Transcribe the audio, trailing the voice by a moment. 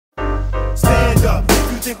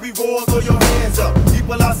think we raw? Throw your hands up.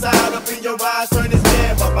 People outside up in your eyes, turn this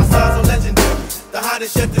jam up. Our styles are legendary. The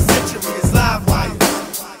hottest yet this century is Live Wire.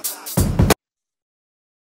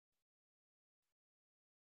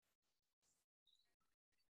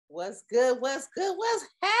 What's good? What's good? What's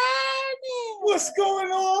happening? What's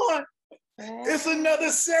going on? It's another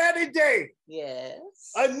Saturday. Yes.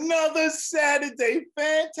 Another Saturday.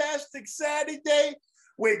 Fantastic Saturday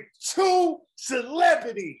with two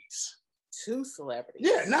celebrities. Two celebrities.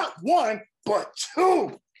 Yeah, not one, but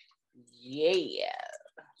two. Yeah.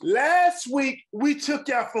 Last week, we took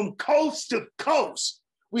y'all from coast to coast.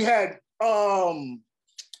 We had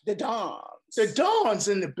The Dons. the Dons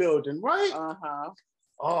in the building, right? Uh-huh.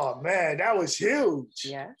 Oh, man, that was huge.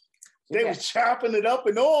 Yeah. They was chopping it up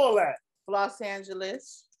and all that. Los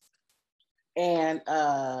Angeles and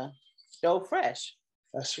Joe Fresh.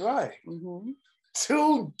 That's right. Mm-hmm.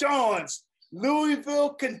 Two Dons,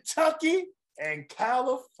 Louisville, Kentucky, and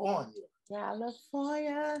California.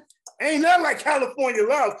 California. Ain't nothing like California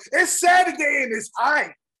love. It's Saturday and it's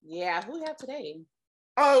high. Yeah, who we have today?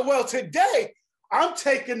 Well, today I'm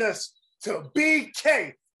taking us to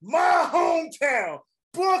BK, my hometown,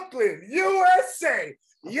 Brooklyn, USA.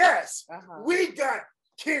 Yes, we got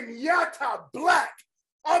Kenyatta Black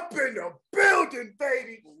up in the building,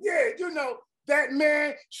 baby. Yeah, you know, that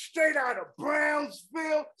man straight out of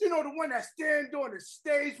Brownsville. You know, the one that stands on the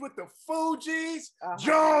stage with the Fugees,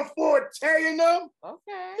 John Forte and them.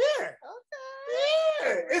 Okay. Yeah. Okay.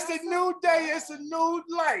 Yeah. It's a new day. It's a new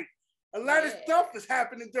light. A lot of stuff is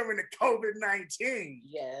happening during the COVID-19.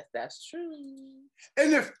 Yes, that's true.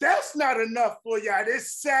 And if that's not enough for y'all,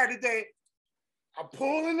 this Saturday, I'm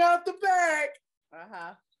pulling out the bag.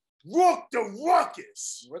 Rook Da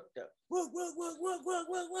Rukus. Rook Da.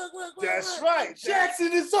 That's right.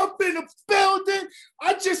 Jackson is up in the building.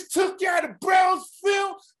 I just took y'all to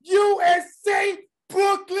Brownsville, USA,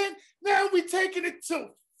 Brooklyn. Now we taking it to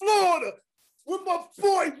Florida with my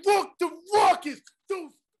boy Rook Da Rukus.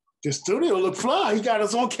 The studio look fly. He got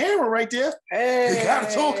us on camera right there. Hey. He got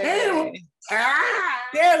us on camera.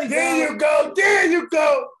 There you go. There you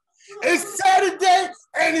go. It's Saturday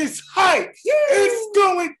and it's hype. It's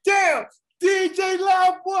going down. DJ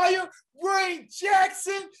Livewire, Ray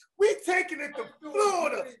Jackson, we taking it to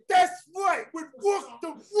Florida. That's right, with Rook Da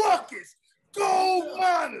Rukus. Gold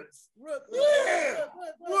Miners. Yeah,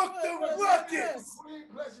 Rook Da Rukus. Queen,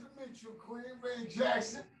 pleasure to meet you, Queen. Ray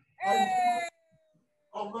Jackson.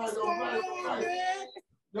 All right.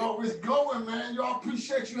 Yo, it's going, man. Y'all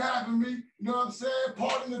appreciate you having me. You know what I'm saying?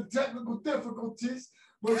 Pardon the technical difficulties.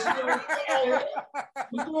 But you know,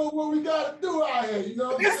 we're doing what we gotta do out here, you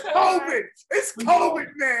know. It's COVID. It's COVID,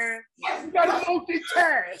 man. We gotta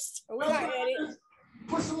multitask.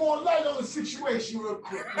 Put some more light on the situation real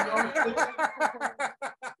quick, you know.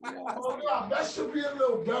 That should be a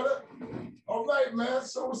little better. All right, man.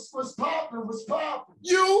 So what's popping? What's popping?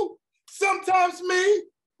 You, sometimes me,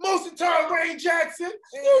 most of the time Ray Jackson.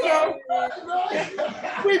 You know.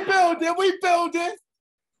 Right. We building.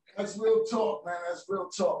 That's real talk, man. That's real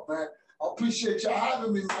talk, man. I appreciate y'all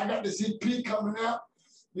having me, man. I got this EP coming out.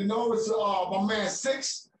 You know, it's my man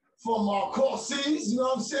Six from Core C's, you know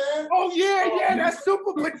what I'm saying? Oh, yeah, that's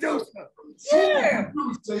super producer. Yeah.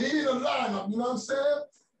 So he in the lineup, you know what I'm saying?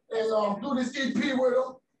 And do this EP with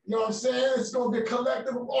him, you know what I'm saying? It's going to be a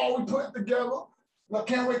collective of all we put together. And I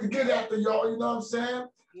can't wait to get after y'all, you know what I'm saying?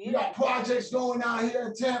 Yeah. We got projects going out here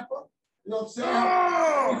in Tampa, you know what I'm saying?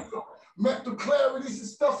 Oh. Mental clarities and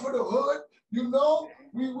stuff for the hood, you know.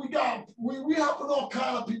 We helping all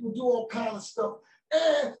kind of people do all kind of stuff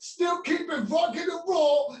and still keeping rugged and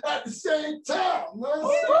raw at the same time. You know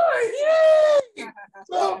what I'm saying?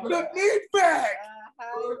 The meat bag.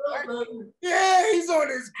 Yeah, he's on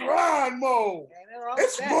his grind mode.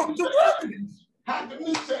 It's Rook Da Rukus. Had to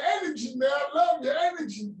meet your energy, man. I love your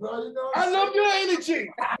energy, bro. You know I love your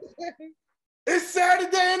energy. It's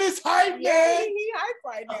Saturday and it's hype, man. Yeah, he hype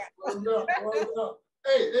right now.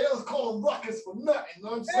 Hey, they don't call him Ruckus for nothing. You know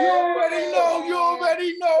what I'm saying? You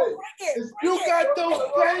already know. You got those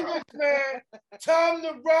bangers, man. Time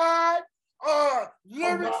to Ride,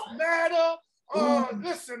 Lyrics Matter.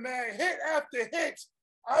 Listen, man, hit after hit.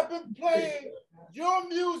 I've been playing your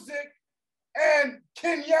music and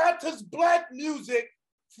Kenyatta's Black music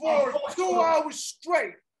for 2 hours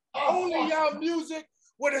straight. Only y'all music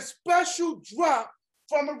with a special drop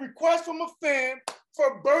from a request from a fan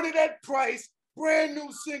for Bernadette Price, brand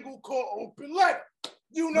new single called Open Letter.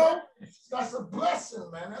 You know? That's a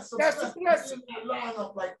blessing, man. That's a blessing. To line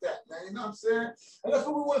up like that, man. You know what I'm saying? And that's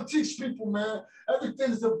what we want to teach people, man.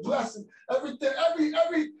 Everything is a blessing. Everything,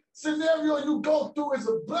 every scenario you go through is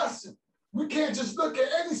a blessing. We can't just look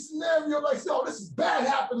at any scenario live your life, say, oh, this is bad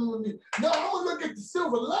happening to me. No, I'm gonna look at the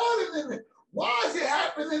silver lining in it. Why is it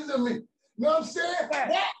happening to me? You know what I'm saying?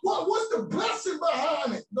 What's the blessing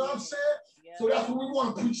behind it? You know what I'm saying? Yeah. So that's what we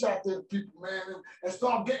want to preach out there to people, man, and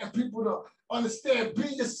start getting people to understand,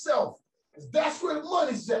 be yourself. That's where the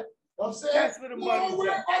money's at. You know what I'm saying? That's where the money's we're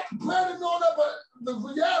at. not planning on that, but the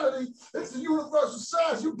reality, it's a universal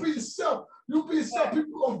science. You be yourself. You be yourself.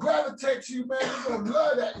 People gonna gravitate to you, man. You're gonna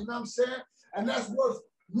love that, you know what I'm saying? And that's worth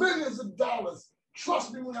millions of dollars.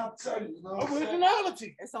 Trust me when I tell you, you know what I'm saying?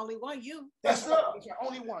 Originality. It's only one you. That's right.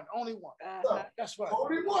 Only one. That's right.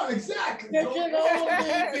 Only one, exactly. There can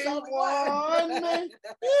only be one, man.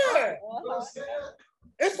 Yeah. You know what I'm saying?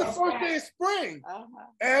 It's the first day of spring.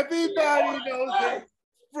 Everybody knows it.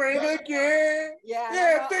 Spring again.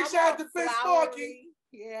 Yeah, big shout out to Fish Stalky.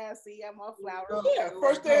 Yeah, see, I'm on flowers. Yeah,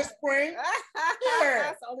 first day of spring. Yeah.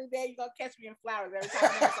 That's the only day you're going to catch me in flowers every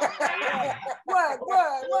time. What?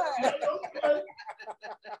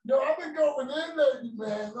 Yo, I've been going in lately,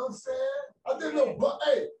 man. You know what I'm saying? I did a little, but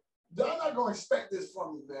hey, y'all not going to expect this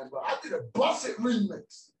from me, man, but I did a Bust It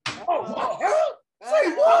remix. Oh,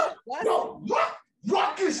 say what? Yo,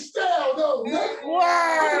 rocket style, though, man.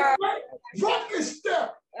 Wow. Rocket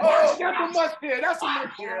style. Oh, that's a must here. That's a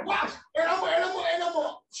must here. And I'm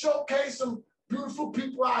gonna showcase some beautiful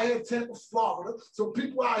people out here in Tampa, Florida. So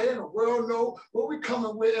people out here in the world know what we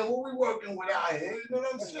coming with and what we working with out here. You know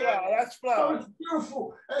what I'm saying? That's flower. So it's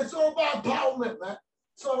beautiful. And it's all about empowerment, man.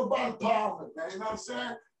 It's all about empowerment, man. You know what I'm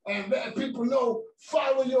saying? And letting people know,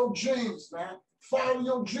 follow your dreams, man. Follow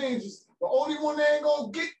your dreams. The only one that ain't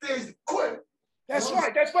gonna get there is to quit. That's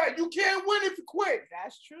right. That's right. You can't win if you quit.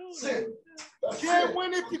 That's true. You can't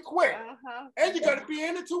win if you quit. And you got to be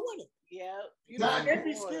in it to win it. Yeah. You can't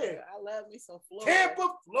be scared. I love me some Florida.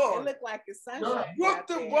 Tampa, Florida. It look like it's sunshine. Rook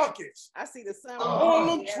Da Rukus. I see the sun. All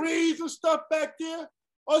them trees and stuff back there.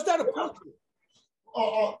 Oh, is that a portrait?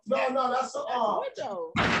 No, that's a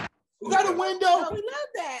window. Is that a window? No, we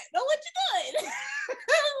love that. No, what you doing? I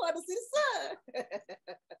want to see the sun.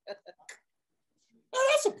 Oh,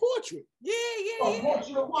 that's a portrait. Yeah. A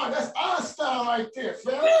portrait of what? That's Einstein right there,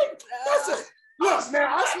 fam. That's a look, man.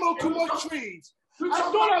 I smoke too much trees. I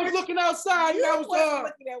thought I was looking outside and I was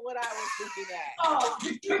looking at what I was looking at.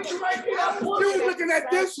 You right there. You was looking at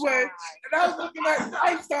this way, and I was looking at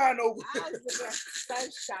Einstein over there. I was looking at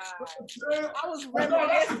sunshine. I was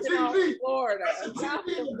reminiscing on Florida.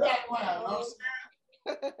 TV in the background.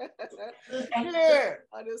 Yeah.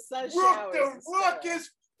 On the sunshine. Rook Da Rukus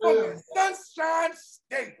from the Sunshine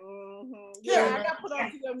State. Yeah, I got put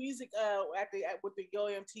on to your music with the Yo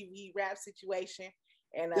MTV Raps situation.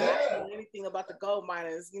 And I didn't know anything about the gold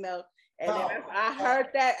miners, you know. And then I heard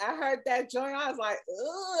that joint. I was like,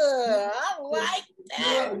 ugh, I like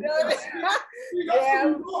that. And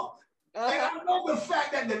I know the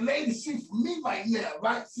fact that the lady see for me right now,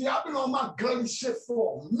 right? See, I've been on my gully shit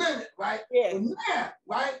for a minute, right? Yeah. But now,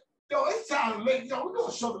 right? Yo, it's time to lady. Yo, we're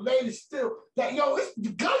gonna show the ladies still that it's the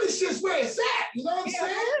gully shit's where it's at. You know what I'm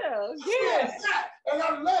saying? Yeah. And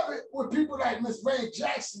I love it when people like Miss Ray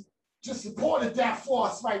Jackson just supported that for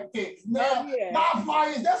us right there. Now, my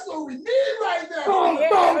fires, that's what we need right now.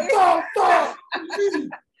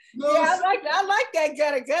 I like that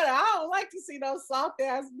gutter. I don't like to see those soft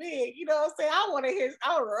ass men. You know what I'm saying? I want to hear. I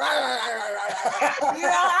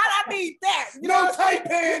need that. You know no tight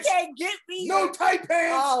pants. You can't get me. No tight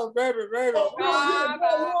pants. Oh, baby.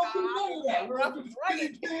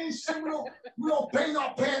 We don't paint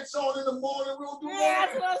our pants on in the morning. We don't do that.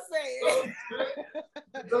 That's what I'm saying.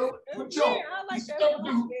 I like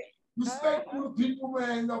that. Respectful to people,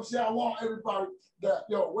 man. You know what I'm saying? I want everybody that,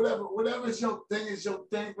 whatever is your thing is your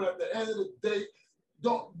thing. But at the end of the day,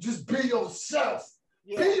 don't just be yourself.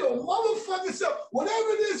 Yeah. Be your motherfucking self.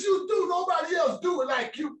 Whatever it is you do, nobody else do it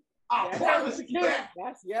like you. I promise you that.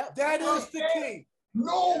 That is the key.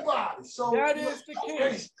 Nobody. So that is the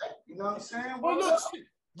key. You know what I'm saying? Well, look,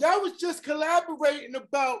 y'all was just collaborating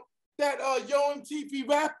about that Yo MTV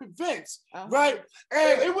Rap events, right?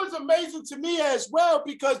 And it was amazing to me as well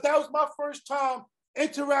because that was my first time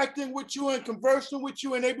interacting with you and conversing with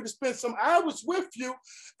you and able to spend some hours with you.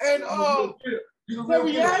 And the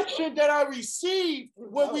reaction that I received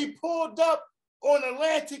when we pulled up on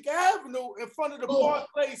Atlantic Avenue in front of the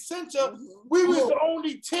Barclays Center, we was the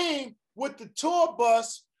only team with the tour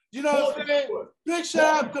bus. You know what I'm saying? Big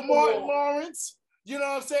shout out to Martin Lawrence. You know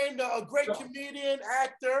what I'm saying? A great comedian,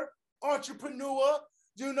 actor, entrepreneur,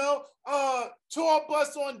 tour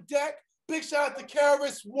bus on deck. Big shout out to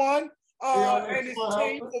Karis One and his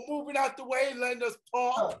team for moving out the way and letting us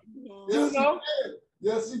talk.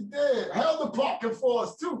 Yes, he did. Held the pocket for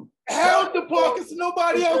us too. Held the pocket so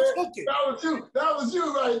nobody else took it. That was you. That was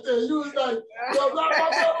you right there. You was like, yo,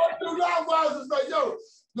 what you was like,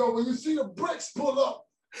 yo, when you see the bricks pull up,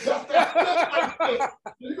 that's that right there.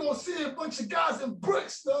 You're gonna see a bunch of guys in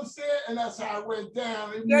bricks, you know what I'm saying? And that's how it went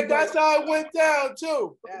down. That's how it went down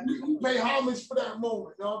too. We pay homage for that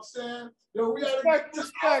moment, you know what I'm saying? Yo, we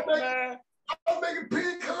respect, man. I was making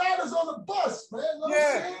pina coladas on the bus, man. You know what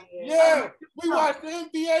I'm saying? Yeah. We watched the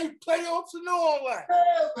NBA playoffs and all that.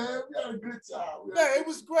 Yeah, man. We had a good time. Yeah, it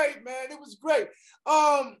was great, man. It was great.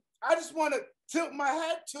 I just want to tilt my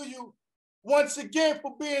hat to you once again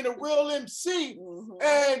for being a real MC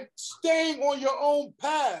and staying on your own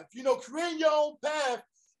path. You know, creating your own path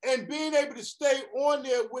and being able to stay on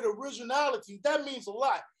there with originality. That means a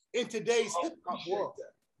lot in today's hip hop world.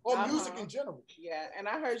 Or music in general. Yeah, and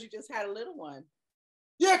I heard you just had a little one.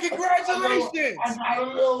 Yeah, congratulations. I got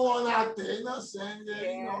a little one out there, you know what I'm saying? Yeah.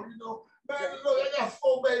 You know, man, look, I got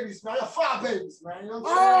 4 babies, man. I got 5 babies, man. You know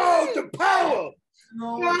what I'm saying? The power. You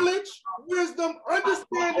know, knowledge, wisdom,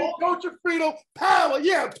 understanding, culture, freedom, power.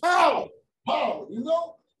 Yeah, power. Power, you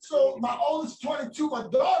know? So my oldest 22, my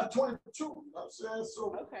daughter 22, you know what I'm saying?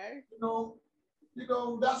 So, you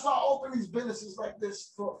know, that's why I open these businesses like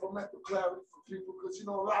this for mental clarity for people, because, you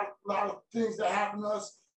know, a lot of things that happen to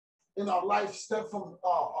us in our life stem from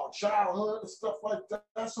our childhood and stuff like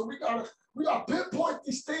that. So we gotta pinpoint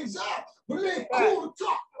these things out. But it ain't cool to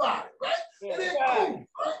talk about it, right? It ain't cool,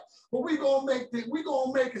 right? But we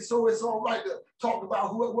gonna make it so it's all right to talk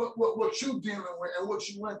about what you dealing with and what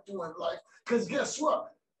you went through in life. Because guess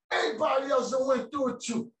what? Everybody else that went through it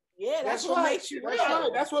too. Yeah, that's what makes you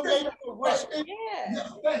real. That's what makes you original. Yeah.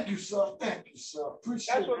 Thank you, sir. Thank you, sir.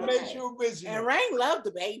 Appreciate That's what makes you original. And Rain loved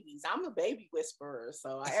the babies. I'm a baby whisperer,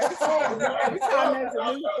 so every time there's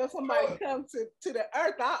a new somebody come to the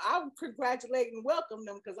earth, I congratulate and welcome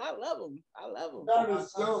them because I love them. I love them. That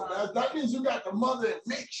is so, man. That means you got the mother in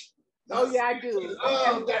nature. Oh yeah, I do.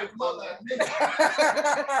 I love that mother in nature.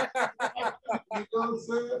 You know what I'm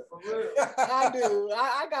saying? For real. I do.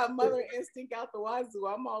 I got mother instinct out the wazoo.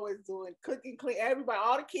 I'm always doing cooking, clean. Everybody,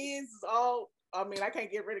 all the kids is all. I mean, I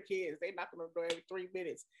can't get rid of kids. They knock on the door every 3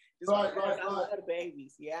 minutes. Right. I love the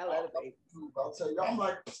babies. Yeah, I love the babies. I'll tell you,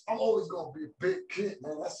 I'm always gonna be a big kid,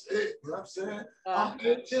 man. That's it. You know what I'm saying? I'm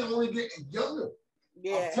 18, only getting younger.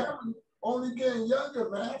 Yeah. I'm telling you, only getting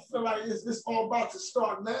younger, man. I feel like it's all about to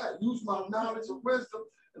start now. Use my knowledge and wisdom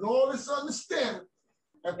and all this understanding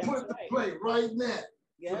and put it to play right now.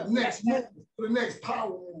 For the next move, for the next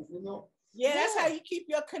power move, you know? Yeah, that's how you keep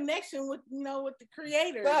your connection with, with the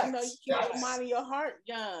creator. You know, you keep your mind and your heart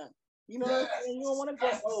young. You know what I'm saying? You don't want to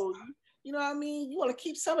go old. You know what I mean? You want to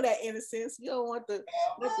keep some of that innocence. You don't want to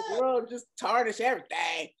let the world just tarnish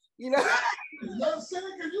everything. You know? You know what I'm saying?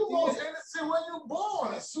 Because you're most innocent when you're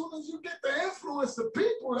born. As soon as you get the influence of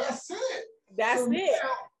people, that's it. That's it. Now,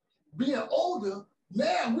 being older,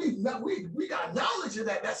 now we got knowledge of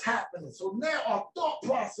that's happening. So now our thought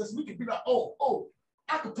process, we can be like, oh,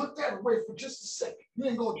 I can put that away for just a second. You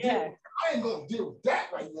ain't gonna deal with it. I ain't gonna deal with that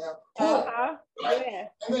right now. Right? Yeah.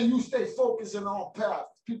 And then you stay focusing on path.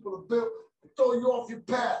 People are built to throw you off your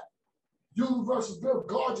path. Universe is built,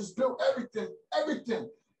 God just built everything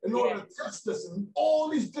in order to test us in all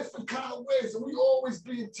these different kind of ways. And we always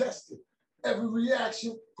being tested. Every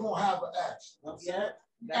reaction gonna have an action. You know what I'm saying?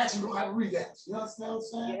 Action gonna have a reaction. You understand what I'm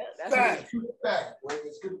saying? Yeah, that's good or bad.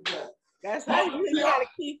 It's good or bad. That's how you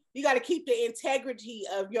gotta keep the integrity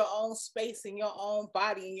of your own space and your own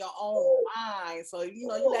body and your own mind. So you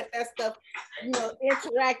let that stuff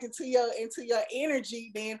interact into your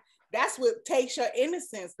energy, then that's what takes your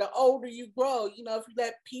innocence. The older you grow, if you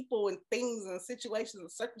let people and things and situations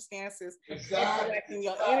and circumstances interact in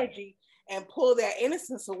your energy and pull that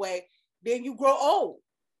innocence away, then you grow old.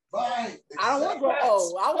 Right. Exactly. I don't want to grow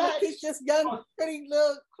old. I want to keep this young, pretty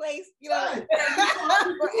little place,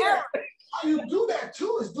 How you do that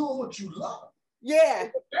too is doing what you love. Yeah.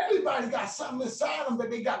 Everybody got something inside them that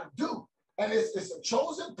they got to do. And it's a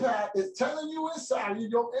chosen path. It's telling you inside you.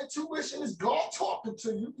 Your intuition is God talking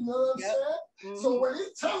to you. You know what I'm saying? So when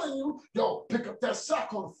he's telling you, yo, pick up that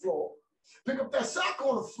sock on the floor. Pick up that sock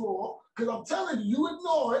on the floor, because I'm telling you, you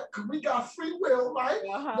ignore it, because we got free will, right?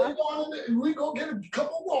 We go get a cup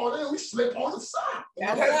of water and we slip on the sock.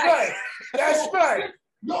 That's right. That's right.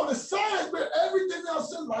 No, the signs with everything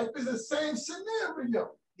else in life is the same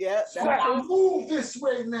scenario. Yeah. So I move this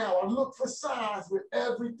way now. I look for signs with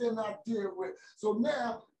everything I deal with. So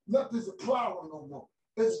now nothing's a problem no more.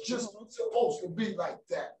 It's just supposed to be like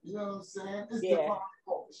that. You know what I'm saying? It's divine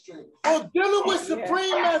orchestration. Well, dealing with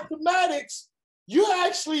supreme mathematics, you're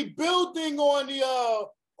actually building on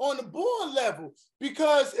on the board level,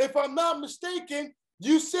 because if I'm not mistaken,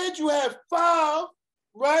 you said you have 5,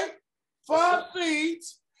 right? 5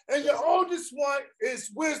 seeds, and your oldest one is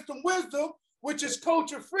Wisdom, which is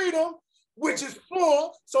Culture Freedom, which is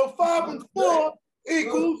 4. So 5 and 4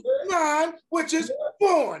 equals 9, which is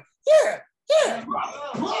born. Yeah.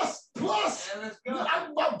 Plus,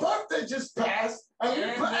 my birthday just passed, and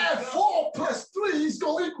you add 4 plus 3, he's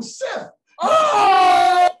gonna equal 7.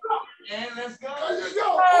 Oh! And let's go.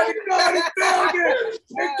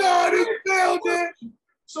 God is building.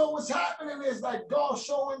 So what's happening is like God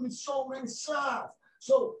showing me so many signs.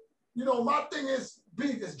 So, you know, my thing is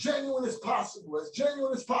be as genuine as possible,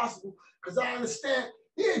 because I understand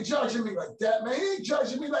he ain't judging me like that, man. He ain't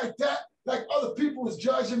judging me like that, like other people is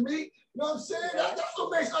judging me. You know what I'm saying? That's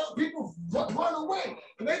what makes other people run away.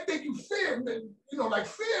 And they think you fear, you know, like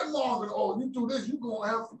fear mongering. Oh, you do this, you gonna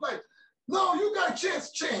have for life. No, you got a chance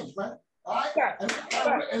to change, man. All right?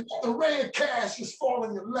 And the rain of cash just fall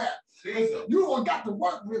in your lap. You don't got to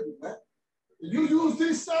work really, man. You use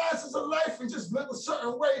these sciences of life and just live a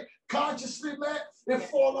certain way consciously, man. It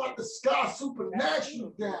fall out the sky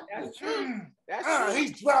supernatural. That's true. That's true.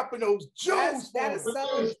 He's dropping those jewels. That is so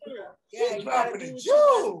true. Yeah, he's dropping the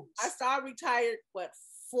jewels. I retired,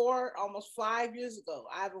 almost 5 years ago.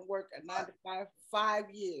 I haven't worked a 9 to 5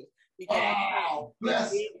 5 years because I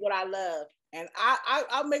did what I love, and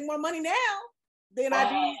I'll make more money now than I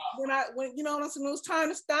did when you know what I'm saying. It was time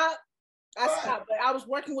to stop. I stopped, but I was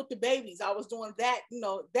working with the babies. I was doing that, you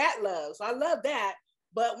know, that love. So I love that.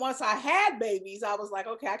 But once I had babies, I was like,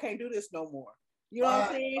 okay, I can't do this no more. You know what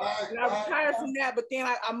I'm saying? And I retired from that, but then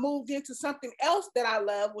I moved into something else that I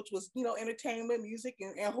love, which was, you know, entertainment, music,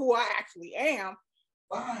 and who I actually am.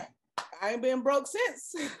 I ain't been broke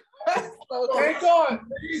since. So thank God.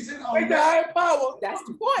 Thank the higher power. That's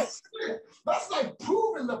the point. That's like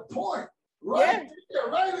proving the point. Right there,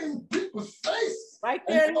 right in people's face. Right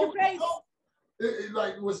there in your face.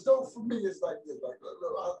 Like what's dope for me is like this. Like,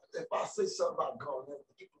 if I say something about God,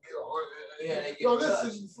 people get on.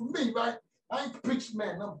 Listen, for me, right? I ain't the preacher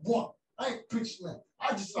man, number one. I ain't the preacher man.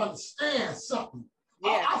 I just understand something.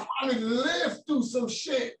 Yeah. I finally lived through some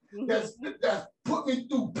shit that's put me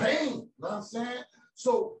through pain. You know what I'm saying?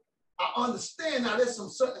 So I understand now there's some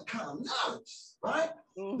certain kind of knowledge, right?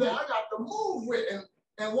 That I got to move with.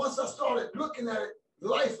 And once I started looking at it,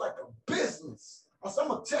 life like a business, I said, I'm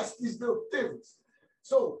gonna test these little theories.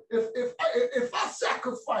 So if I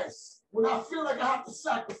sacrifice when I feel like I have to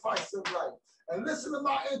sacrifice in life, and listen to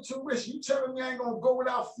my intuition, you telling me I ain't gonna go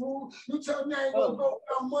without food, you telling me I ain't gonna go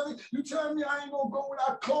without money, you telling me I ain't gonna go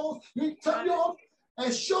without clothes, you telling me,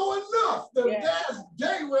 and sure enough, the last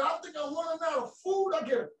day when I think I'm running out of food, I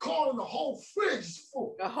get a call and the whole fridge is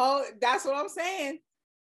full. That's what I'm saying.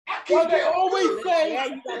 Well, they always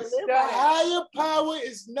say the higher power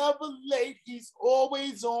is never late. He's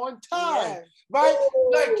always on time, right?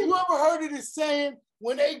 Like, you ever heard of this saying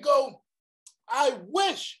when they go, I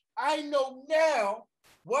wish I know now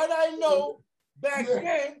what I know back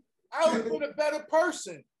then, I would have been a better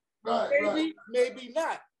person. Maybe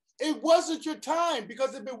not. It wasn't your time,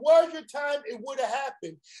 because if it was your time, it would have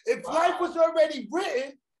happened. If life was already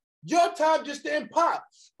written, your time just didn't pop.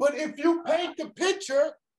 But if you paint the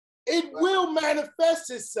picture, it will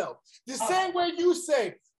manifest itself. The same way you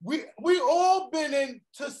say, we all been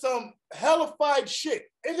into some hellified shit.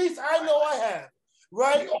 At least I know I have,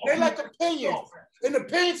 right? They like opinions. And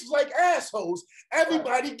opinions is like assholes.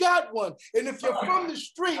 Everybody got one. And if you're from the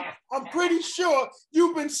street, I'm pretty sure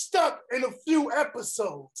you've been stuck in a few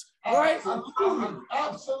episodes, right?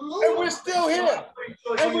 Absolutely. And we're still here.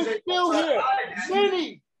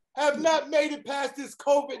 Many have not made it past this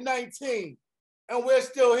COVID-19. And we're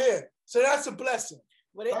still here. So that's a blessing.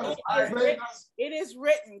 But it is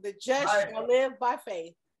written, the just shall live by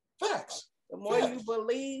faith. Facts. The more you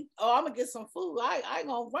believe, I'm going to get some food. I ain't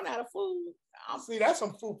going to run out of food. See, that's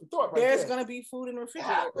some food for thought right There's going to be food in the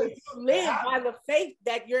refrigerator. If you live by the faith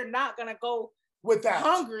that you're not going to go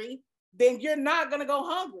hungry, then you're not going to go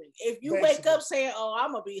hungry. If you wake up saying,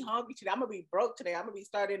 I'm going to be hungry today, I'm going to be broke today, I'm going to be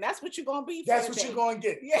starting, that's what you're going to be. That's what you're going to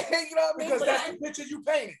get. Yeah, you know what I mean? Because that's the picture you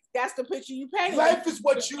painted. That's the picture you painted. Life is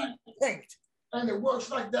what you paint. And it works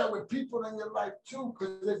like that with people in your life too.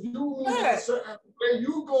 Because if you move in a certain way,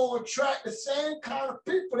 you go attract the same kind of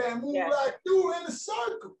people that move like you in a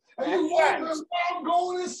circle. And you walk around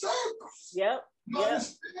going in circles. Yep. You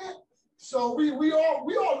understand? So we all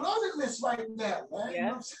learning this right now, man. You know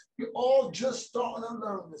what I'm saying? We all just starting to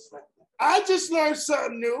learn this right now. I just learned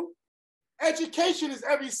something new. Education is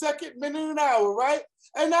every second, minute, and hour, right?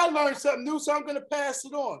 And I learned something new, so I'm going to pass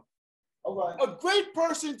it on. All right. A great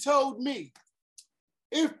person told me,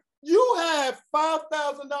 if You have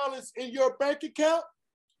 $5,000 in your bank account.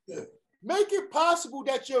 Yeah. Make it possible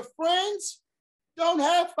that your friends don't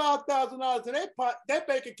have $5,000 in their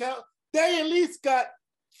bank account. They at least got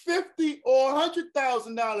 $50,000 or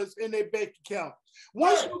 $100,000 in their bank account.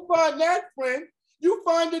 Once you find that friend, you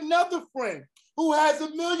find another friend who has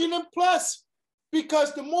 $1 million and plus.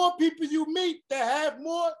 Because the more people you meet that have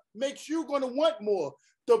more makes you going to want more.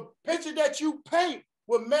 The picture that you paint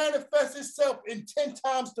will manifest itself in 10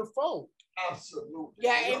 times the fold. Absolutely.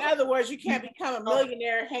 Yeah, in other words, you can't become a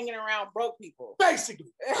millionaire hanging around broke people.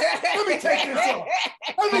 Basically. Let me take this off.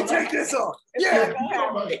 Let me take this off. It's Yeah.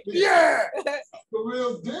 Yeah. The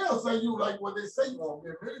real deal. So you like what they say, you want to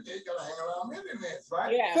be a millionaire, you gotta hang around millionaires,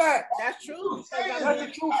 right? Yeah, Fact. that's true. That's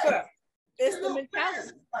a true fact. It's the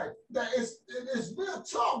mentality. Like, that it's real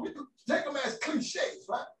talk. We can take them as cliches,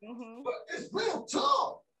 right? Mm-hmm. But it's real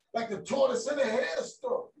talk. Like the tortoise in the hare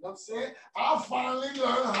story. You know what I'm saying? I finally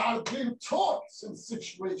learned how to be the tortoise in the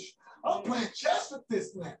situation. I'm playing chess with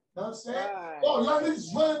this now. You know what I'm saying? Right. Oh, y'all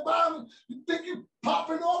niggas running by me. You think you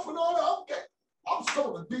popping off and all that? Okay. I'm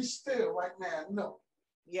told to be still right now. No.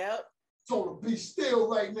 Yep. Told to be still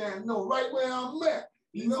right now. No. Right where I'm at.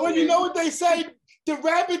 You know? Well, you know what they say? The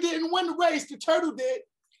rabbit didn't win the race. The turtle did.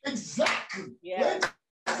 Exactly. Yeah.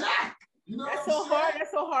 Exactly. You know That's what so I'm hard. saying?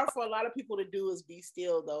 That's so hard for a lot of people to do is be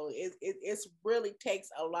still though. It's really takes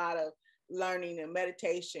a lot of learning and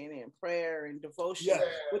meditation and prayer and devotion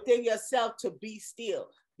within yourself to be still,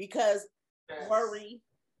 because worry,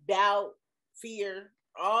 doubt, fear,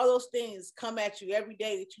 all those things come at you every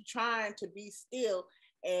day that you're trying to be still.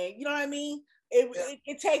 And you know what I mean?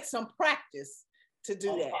 It takes some practice to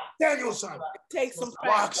do that. Daniel son. It takes some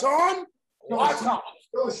Wax practice. on. Wax off.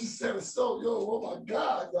 Yo, she said it so, yo, oh my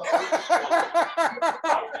God, yo. I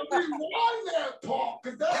rewind that part,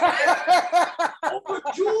 because that's the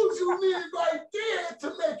tools you need right there to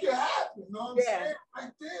make it happen. You know what I'm saying?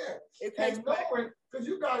 Right there. It takes knowing, because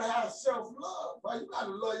you got to have self-love, right? You got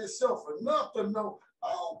to love yourself enough to know,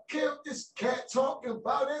 I don't care if this cat talking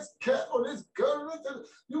about this cat or this girl,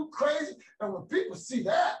 you crazy. And when people see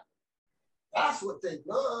that, that's what they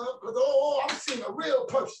love. Because, oh, I'm seeing a real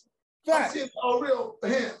person. I'm seeing a real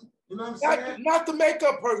him. You know what I'm saying? Not the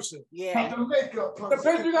makeup person. Yeah. Not the makeup person. The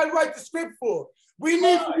person you got to write the script for. We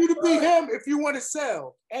need for you to be him if you want to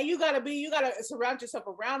sell. And you gotta surround yourself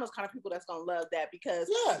around those kind of people that's gonna love that, because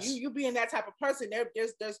you being that type of person,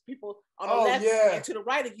 there's people on the left and to the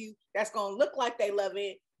right of you that's gonna look like they love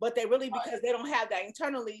it, but they really, because they don't have that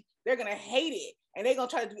internally, they're gonna hate it, and they're gonna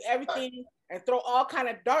try to do everything and throw all kind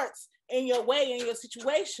of darts in your way in your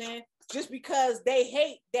situation just because they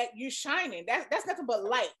hate that you're shining. That's nothing but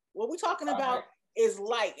light. What we're talking about is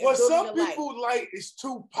light. Well, some people light is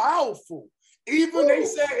too powerful. Even they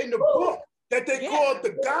said in the book that they called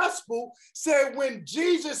the gospel, said when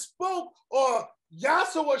Jesus spoke or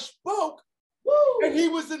Yahshua spoke, and he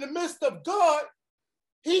was in the midst of God,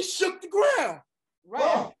 he shook the ground. Right.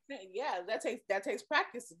 Wow. Yeah, that takes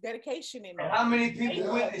practice, dedication, and how many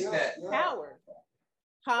people witness that? Power.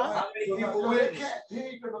 Huh? How many people witness?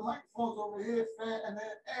 Here, the microphone's over here, and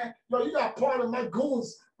then, yo, you got part of my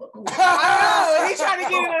goons. Oh, he's trying to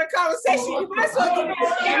get into the conversation. You might as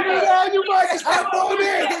well you might just hop on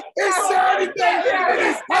in. It's Saturday.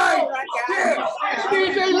 It's tight.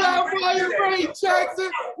 DJ Loudfire, Ray Jackson.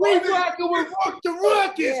 We rocking with Rook Da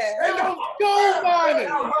Rukus and those gold miners.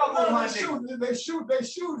 They shoot.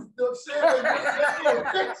 You know what I'm saying?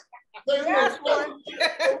 But that's what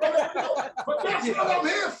I'm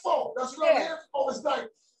here for. That's what I'm here for. It's like,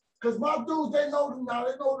 because my dudes, they know now.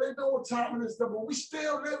 They know what time it is. But we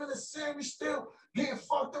still living in sin. We still getting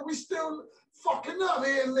fucked up. We still fucking up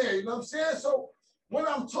here and there. You know what I'm saying? So when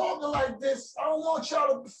I'm talking like this, I don't want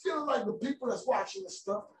y'all to feel like the people that's watching this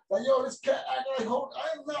stuff. Like, yo, this cat act like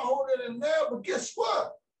I am not holding it in there. But guess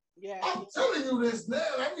what? Yeah. I'm telling you this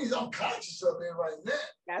now. That means I'm conscious of it right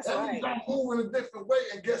now. That means I'm moving a different way.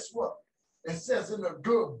 And guess what? It says in a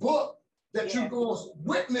good book that you're going to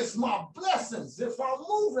witness my blessings if I'm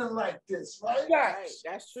moving like this, right? Right.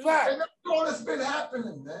 That's true. And that's all that's been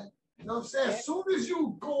happening, man. You know what I'm saying? As soon as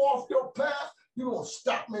you go off your path, you're going to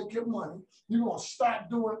stop making money. You're going to stop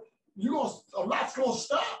doing, a lot's going to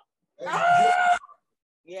stop.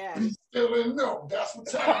 Yeah. Be still and know. That's what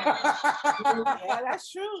time. Yeah, that's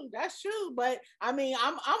true. That's true. But I mean,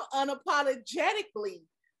 I'm unapologetically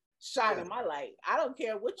shining my light. I don't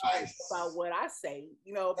care what you think about what I say,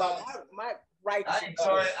 you know, about my righteousness.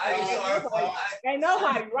 Ain't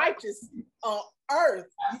nobody righteous on earth.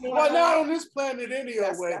 Well, not on this planet anyway.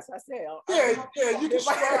 That's what I said. Yeah, you can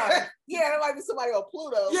strive. Yeah, there might be somebody on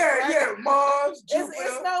Pluto. Yeah, Mars,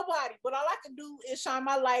 It's nobody. But all I can do is shine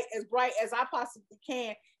my light as bright as I possibly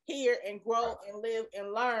can here and grow and live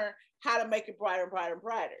and learn how to make it brighter and brighter and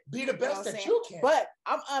brighter. Be the best that you can. But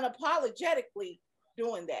I'm unapologetically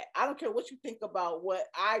doing that. I don't care what you think about what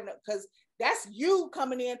I know, because that's you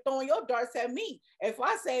coming in throwing your darts at me. If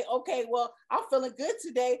I say, okay, well, I'm feeling good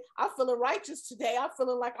today, I'm feeling righteous today, I'm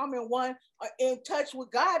feeling like I'm in touch with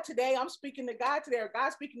God today, I'm speaking to God today, or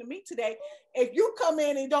God speaking to me today. If you come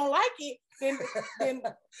in and don't like it, then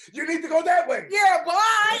you need to go that way. Yeah, boy,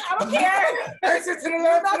 I don't care. Exit to the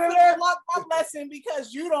left, to the left. Block my blessing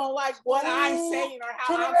because you don't like what I'm saying or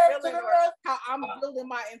how I'm feeling or how I'm building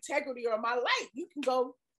my integrity or my light. You can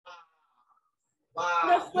go. Wow.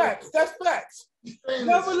 That's facts. That's facts.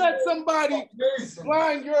 Never let somebody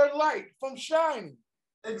blind your light from shining.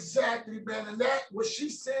 Exactly, man. And that what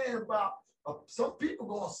she's saying about some people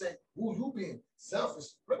gonna say, "Ooh, you being selfish."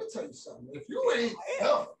 Let me tell you something. If you ain't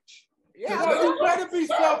selfish, you better be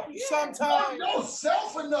selfish sometimes. You're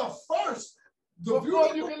self enough first.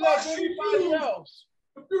 Before you can let anybody else.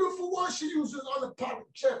 The beautiful one she uses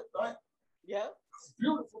unapologetic, right? Yeah. It's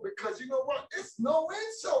beautiful because you know what? It's no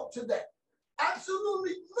insult to that.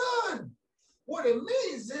 Absolutely none. What it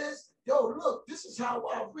means is, yo, look, this is how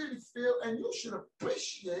I really feel, and you should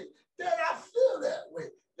appreciate that I feel that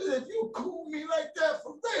way. And if you cool me like that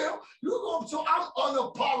for real, you're going to, I'm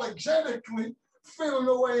unapologetically feeling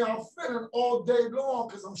the way I'm feeling all day long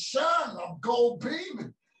because I'm shining, I'm gold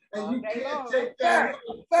beaming. And you can't take that.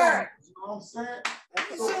 You know what I'm saying?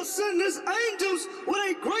 He shall send his angels with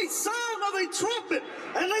a great sound of a trumpet,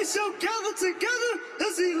 and they shall gather together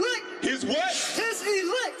his elect. His what? His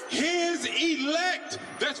elect. His elect.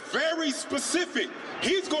 That's very specific.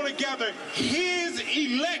 He's going to gather his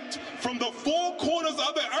elect from the four corners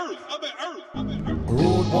of the earth.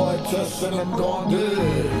 Rude boy testing them gone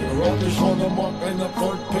dead. Rubbish on them up in the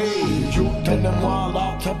front page. You tell them while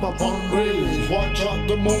I tap up on graves. Watch out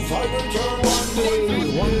the most I return one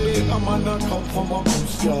day. One day I'm gonna come from up the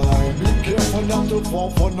sky. Be careful not to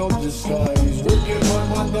fall for no disguise. Wicked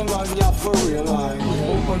one on the line, you for real line.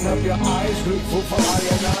 Open up your eyes, grateful for I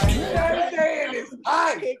and I. Saturday and it's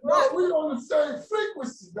high. No, we on the same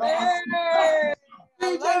frequency, dog. Hey. I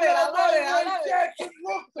love it. Jackson,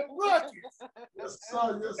 Rook Da Rukus. Yes,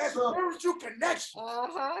 sir. Yes, That's sir. spiritual connection.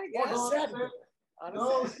 Yes.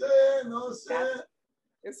 No, I'm saying.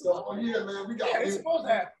 It's So, yeah, man, we got it's supposed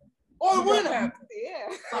to happen. Or it would happen.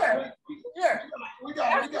 Yeah. We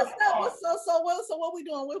got. So what we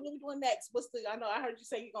doing? What we doing next? I know I heard you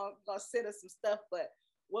say you're gonna send us some stuff, but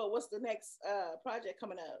what's the next project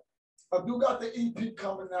coming up? I do got the EP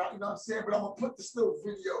coming out, you know what I'm saying? But I'm gonna put this little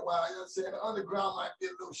video out, you know what I'm saying? The underground might get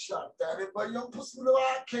a little shocked at it, but you know, put some little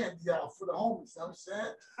eye candy out for the homies, you know what I'm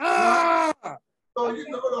saying? So you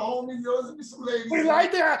know the homies, there's be some ladies. We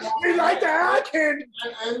like that eye candy.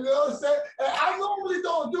 And you know what I'm saying? And I normally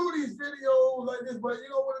don't do these videos like this, but you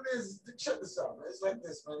know what it is? Check this out, man. It's like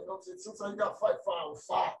this, man. You know what I'm saying? Sometimes you gotta fight fire with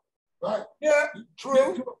fire, right? Yeah, true.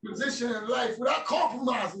 Get to a position in life without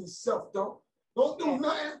compromising yourself, though. Don't do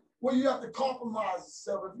nothing where you have to compromise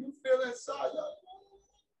yourself. If you feel inside,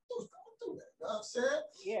 don't do that. You know what I'm saying?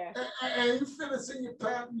 Yeah. And you feel it's in your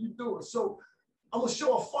path, you do it. So I'm gonna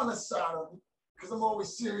show a funner side of it because I'm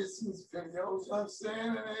always serious in these videos. You know what I'm saying?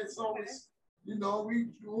 And it's always, you know, we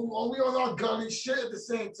on our gully shit at the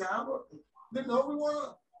same time, but you know, we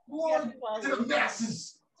want to the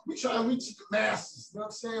masses. We try to reach the masses. You know what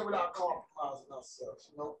I'm saying? Without compromising ourselves.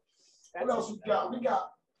 You know. What else we got?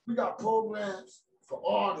 We got programs for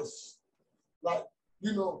artists. Like,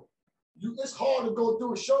 you know, it's hard to go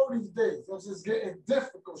do a show these days. It's just getting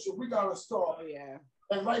difficult. So we gotta start. Oh, yeah.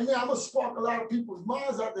 And right now, I'm gonna spark a lot of people's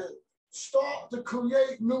minds out there. Start to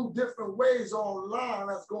create new different ways online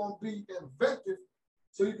that's gonna be inventive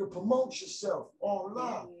so you can promote yourself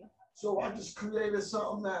online. Mm-hmm. So I just created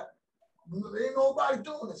something that ain't nobody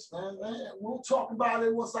doing this, man. We'll talk about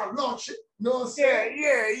it once I launch it. You know what I'm saying?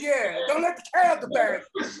 Yeah. Don't let the cat out the bag.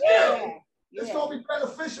 It's gonna be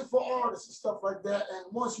beneficial for artists and stuff like that.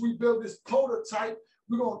 And once we build this prototype,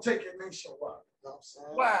 we're gonna take it nationwide. You know what I'm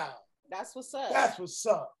saying? Wow. That's what's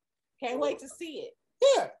up. Can't wait to see it.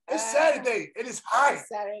 Yeah, it's Saturday. It is high.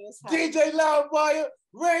 Saturday is high. DJ Loudwire,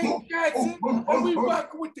 Rain Jackson, and we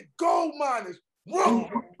rocking with the gold miners. Rook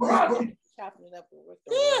Da Rukus. Chopping it up with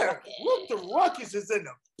Rook Da Rukus is in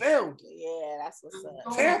the building. Yeah, that's what's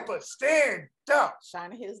up. Tampa, stand up.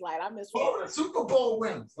 Shining his light. I miss the Super Bowl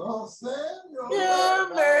winners. You know what I'm saying? You know, yeah,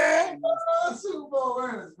 man. Super Bowl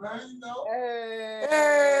winners, man. You know.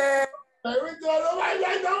 Hey, we got nobody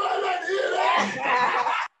like to hear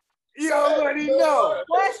that. You already know.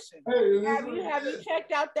 Question. Hey, have you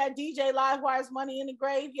checked out that DJ Livewire's Money in the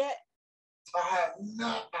Grave yet? I have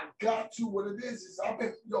not. I got to. What it is I've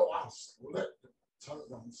been,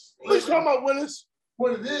 What you talking about, Willis?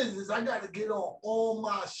 What it is I got to get on all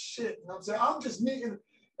my shit. You know what I'm saying? I'm just meeting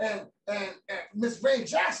and Miss Ray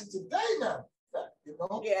Jackson today now. You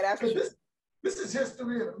know? Yeah, that's true. This is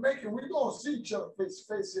history in the making. We're gonna see each other face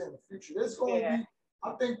to face in the future. There's gonna be,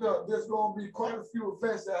 I think there's gonna be quite a few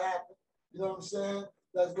events that happen. You know what I'm saying?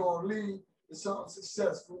 That's gonna lead to something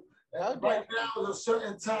successful. And right now is a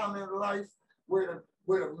certain time in life where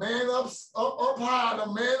the man up high, the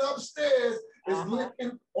man upstairs is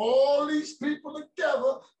linking all these people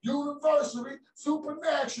together universally,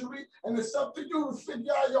 supernaturally, and it's up to you to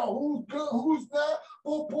figure out, yo, who's good, who's not,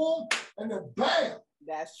 boom, boom, and then bam.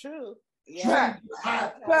 That's true. Yeah.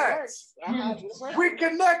 Facts. We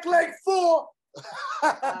connect like 4. You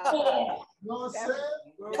know what I'm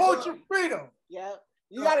saying? Culture freedom. Yep.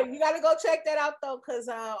 You gotta go check that out though, cause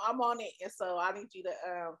I'm on it, and so I need you to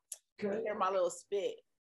hear my little spit.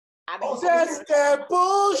 That's that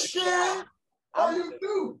bullshit. Oh, you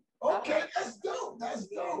do? Okay, that's dope. That's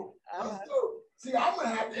dope. That's dope. See, I'm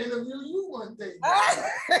gonna have to interview you one day.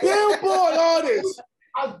 Billboard artist.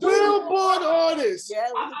 Billboard artist. Yeah.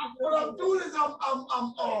 What I'm doing is I'm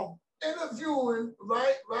interviewing,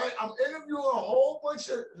 right? I'm interviewing a whole bunch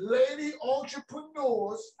of lady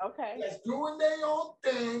entrepreneurs. Okay. That's doing their own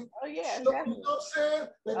thing. Oh yeah. So, you know what I'm saying?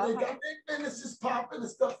 That they got their businesses popping and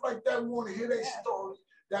stuff like that. We want to hear their story.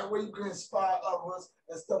 That way you can inspire others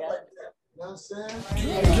and stuff like that. You know what I'm saying?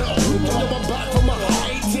 Yo, I'm back from my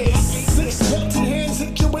hiatus. 6 empty hands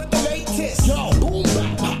hit you with the latest. Yo, boom,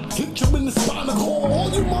 back, pop, hit you in the spinal cord. All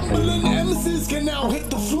you mumbling MCs can now hit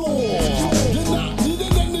the floor. You're not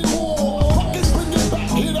needed anymore. Fuckers bring it back,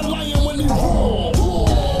 hear the lion when he roar.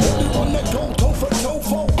 Everyone that go toe for toe,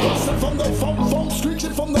 busting from the phone,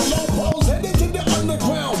 screeching from the low poles, headed to the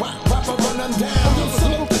underground. Rapper run them down. Your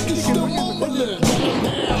son think he's still mumbling.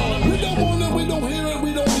 We don't want it, we don't hear it,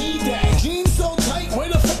 we don't need that. Jeans so tight, where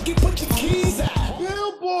the fuck you put your keys at?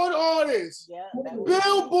 Billboard artist.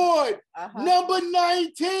 Billboard number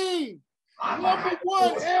 19. Number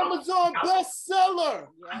 1 Amazon bestseller.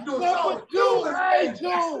 Number 2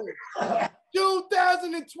 iTunes.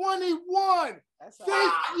 2021.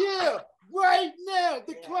 5th year. Right now,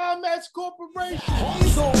 the Climax Corporation. I'm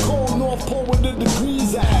so cold, North Pole with the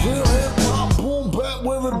degrees at. Real hip hop, boom, back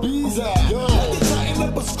where the bees at. Yo, had to tighten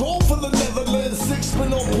up a scroll for the Netherlands. 6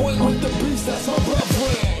 spin on point with the beast, that's my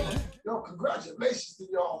brethren. Yo, congratulations to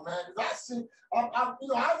y'all, man. Cause I see, I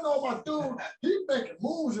know my dude, he making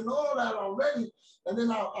moves and all that already. And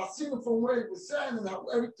then I seen him from where he was saying and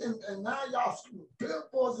everything. And now y'all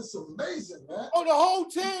billboards, it's amazing, man. Oh, the whole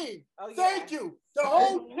team. Thank you. The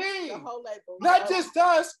whole team. The whole label. Not just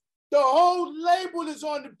us. The whole label is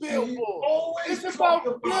on the billboard. It's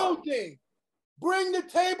about building. Bring the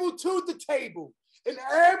table to the table. And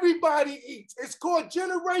everybody eats. It's called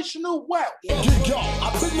generational wealth. Yo,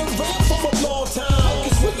 I've been around for a long time.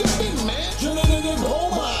 It's where you been, man. Drilling in the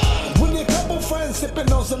gold mine. With a couple friends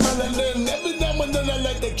sipping on some melanin. Every now and then I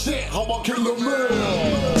let the shit how I kill a man.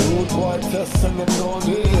 Rude boy testing them on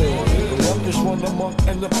it. Youngest one them up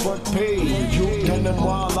in the front page. You can them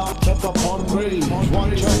while I check up on grades. Watch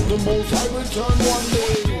out the most I return one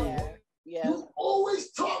day. Yeah. You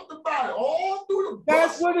always talked about it all through the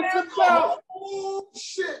That's what it's about. Oh,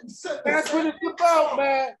 shit. That's what it's about,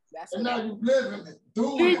 man. And now you living it.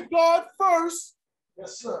 Keep God first.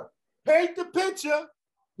 Yes, sir. Paint the picture.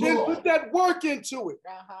 Then put that work into it.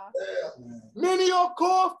 Many are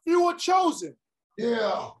called, few are chosen.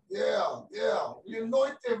 Yeah. You're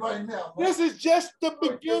anointed right now, man. This is just the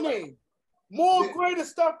beginning. More greater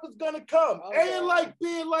stuff is going to come. Ain't like,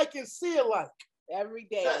 being like, and see alike. Every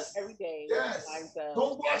day, every day. Yes.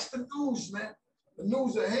 Don't watch the news, man. The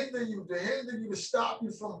news will hinder you. They hinder you to stop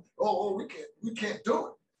you from, we can't do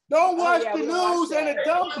it. Don't watch the news and the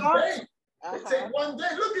dumb box. It take one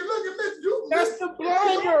day. Look at Miss you. That's the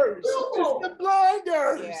blinders. It's the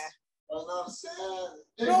blinders. Yeah. You know what I'm saying?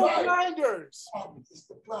 No blinders. It's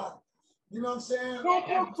the blind. You know what I'm saying? Don't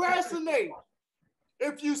procrastinate.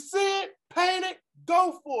 If you see it, paint it,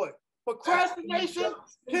 go for it. Procrastination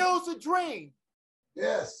kills a dream.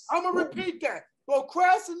 Yes. I'm going to repeat that.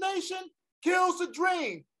 Procrastination kills a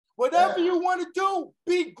dream. Whatever you want to do,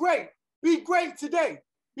 be great. Be great today.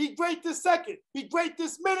 Be great this second. Be great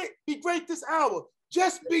this minute. Be great this hour.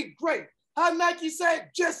 Just be great. How Nike said,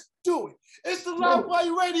 just do it. It's the Loud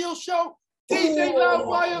Wire Radio Show. DJ Loud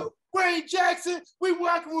Wire, Ray Jackson. We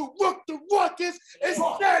working with Rook Da Rukus. It's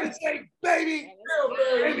Saturday, baby.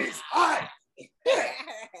 And it's hot. Yeah.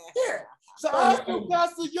 So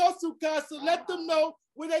your Sukasa, let them know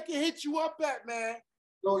where they can hit you up at, man.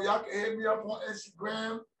 So y'all can hit me up on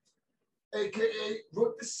Instagram aka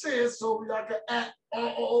Rook Da. So we got the at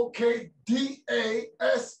ROOKDASEER,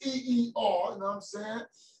 you know what I'm saying?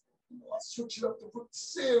 I switch it up to Rook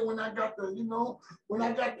Da when I got the, when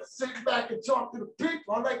I got to sit back and talk to the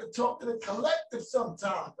people. I like to talk to the collective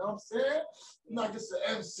sometimes, you know what I'm saying? I'm not just an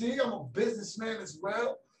MC, I'm a businessman as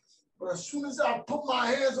well. But as soon as I put my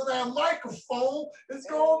hands on that microphone, it's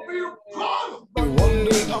gonna be a problem. One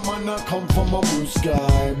day a man a come from a blue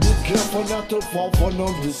sky. Be careful not to fall for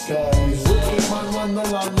no disguise. Wicked man run the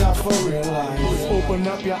land, ya for realize. Open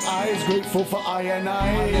up your eyes, grateful for I and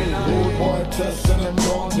I. Old boy testing them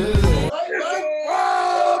gone dead.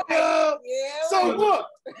 So look,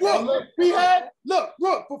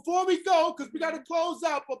 look, before we go, because we got to close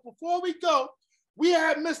out, but before we go, we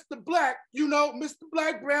had Mr. Black, Mr.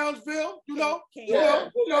 Black Brownsville, yeah.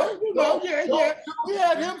 We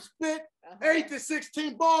had him spit 8 to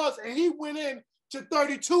 16 bars, and he went in to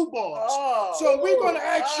 32 bars. So we're gonna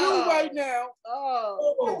ask you right now,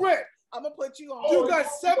 Rick. I'm gonna put you on. You got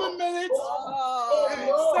 7 minutes.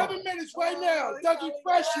 7 minutes right now. Dougie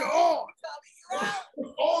Fresh, you're on.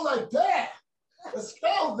 On like that. Let's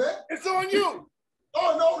go, man. It's on you.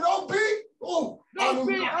 Oh, no beat. Oh, no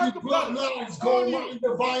beat. Bloodlines going in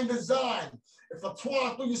divine design. If I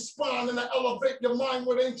twine through your spine and I elevate your mind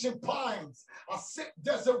with ancient pines, I sip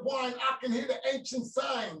desert wine, I can hear the ancient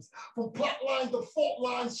signs. From plot line to fault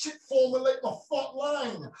line, shit formulate my front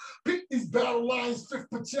line. Beat these battle lines, fifth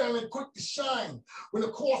battalion, quick to shine. When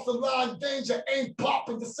across the line, danger ain't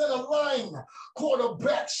popping the center line.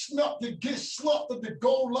 Quarterback snuck, you get slumped at the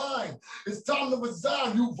goal line. It's time to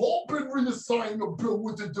resign. You've all been reassigned to build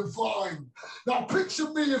with the divine. Now picture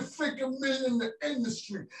me and figure me in the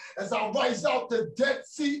industry as I rise out the Dead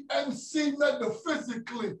Sea MC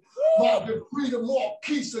metaphysically. My degree to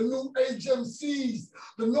Marquise, a new age MCs,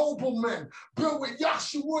 the noblemen, built with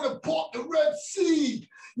Yahshua to part the Red Sea.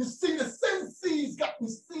 You see, the senseis got me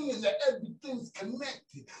seeing that everything's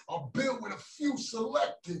connected. I built with a few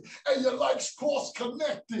selected, and your life's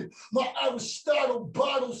cross-connected. My Aristotle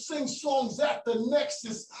bottle sing songs at the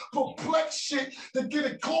nexus, perplex shit to get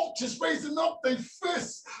it conscious, raising up they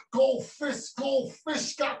fists. Goldfish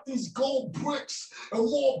got these gold bricks, and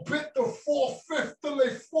more bit to 4/5 till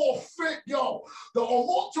they forfeit, yo. The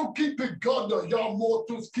immortal keep it gutter, y'all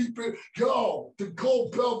mortals keep it, yo. The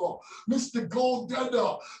gold bearer, Mr. Gold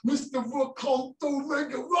Deader, Mr. Rook come through,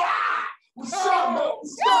 make it rah! What's up, man?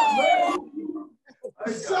 What's up, man?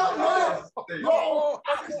 What's up, man?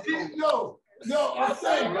 Yo, I'm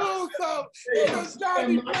saying, the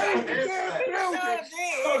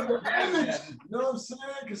energy, you know what I'm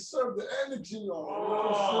saying? Conserve the energy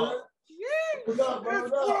on, you know what I'm saying?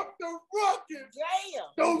 It's Rook Da Rukus.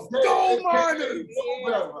 Those gold miners.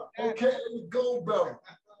 Okay, the gold belt.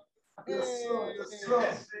 Yes,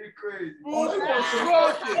 sir. Crazy. Hold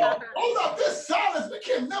up, this silence. We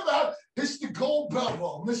can never have Mr. Gold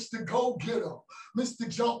Belt, Mr. Go Getter, Mr.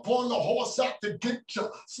 Jump on the horse out to get ya,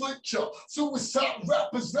 slit ya. Suicide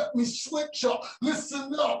rappers, let me slit ya.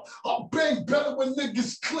 Listen up, I bang better when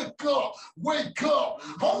niggas click up. Wake up,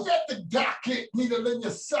 I'm at the docket, needle in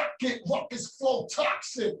your socket, ruckus flow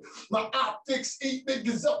toxic. My optics eat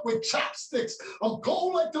niggas up with chopsticks. I'm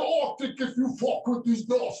cold like the Arctic if you fuck with these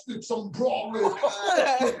Gnostics. I'm brawling.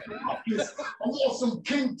 I'm on some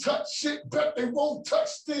King Tut shit, bet they won't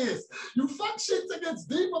touch this. You fuck shit against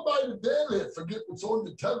deeper by the daily. Forget what's on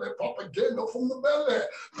the telly, propaganda from the belly.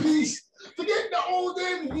 Peace. Forget the old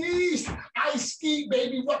and the east. I ski,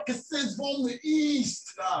 baby, ruckuses from the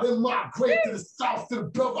east. Then migrate to the south to the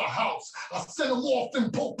brother house. I send them off in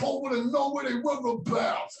Popo to know where they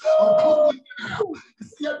whereabouts. I'm pulling out.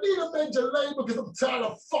 See, I need a major label because I'm tired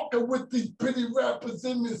of fucking with these bitty rappers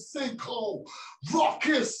in this sinkhole.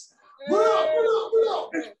 Ruckus. What up?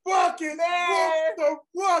 It's fucking Rook Da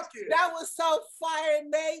Rukus. That was so fire, it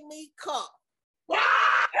made me cough.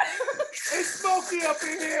 It's smoky up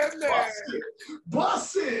in here, man.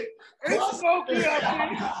 Bust it. It's smoky up in here,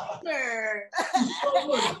 man.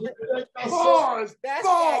 Bars. That's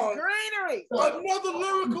that greenery. Another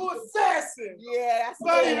lyrical assassin. Yeah, that's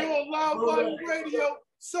right here on Live Volume Radio,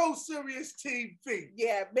 So Serious TV.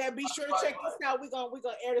 Yeah, man, be sure to check this out. We're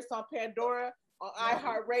gonna air this on Pandora, on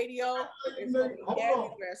iHeartRadio, it's gonna be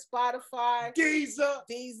everywhere. Spotify, Deezer,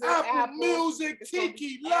 Apple Music,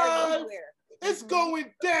 Tiki Live. It's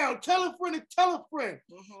going down. Tell a friend and tell a friend.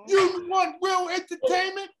 You want real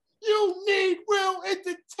entertainment? You need real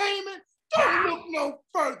entertainment? Don't look no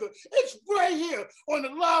further. It's right here on the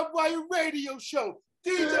Live Wire Radio Show.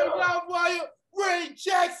 DJ Live Wire, Ray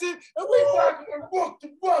Jackson, and we rocking with Rook Da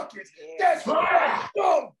Rukus. That's right.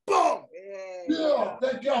 Boom, boom. Yeah,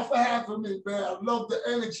 thank y'all for having me, man. I love the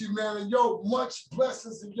energy, man. And yo, much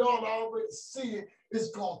blessings, and y'all already see it. It's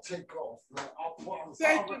gonna take off, man. I promise.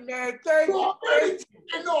 Thank you, man. Thank you. Already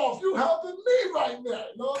taking off. You helping me right now.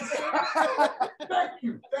 You know what I'm saying? Thank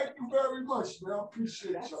you. Thank you very much, man. I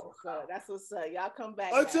appreciate y'all. That's what's up. Y'all come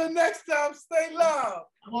back. Until next time, stay love.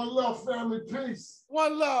 One love, family. Peace.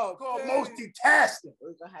 One love. Called multitasking.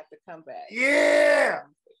 We're gonna have to come back. Yeah.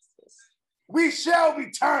 We shall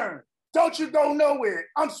return. Don't you go nowhere.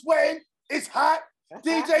 I'm sweating. It's hot.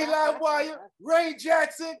 DJ Livewire, Ray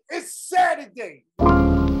Jackson. It's Saturday.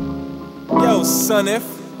 Yo, son.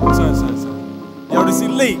 Yo, this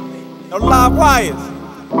elite. Yo, Live Wires.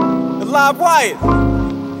 The Live Wires.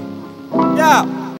 Yeah.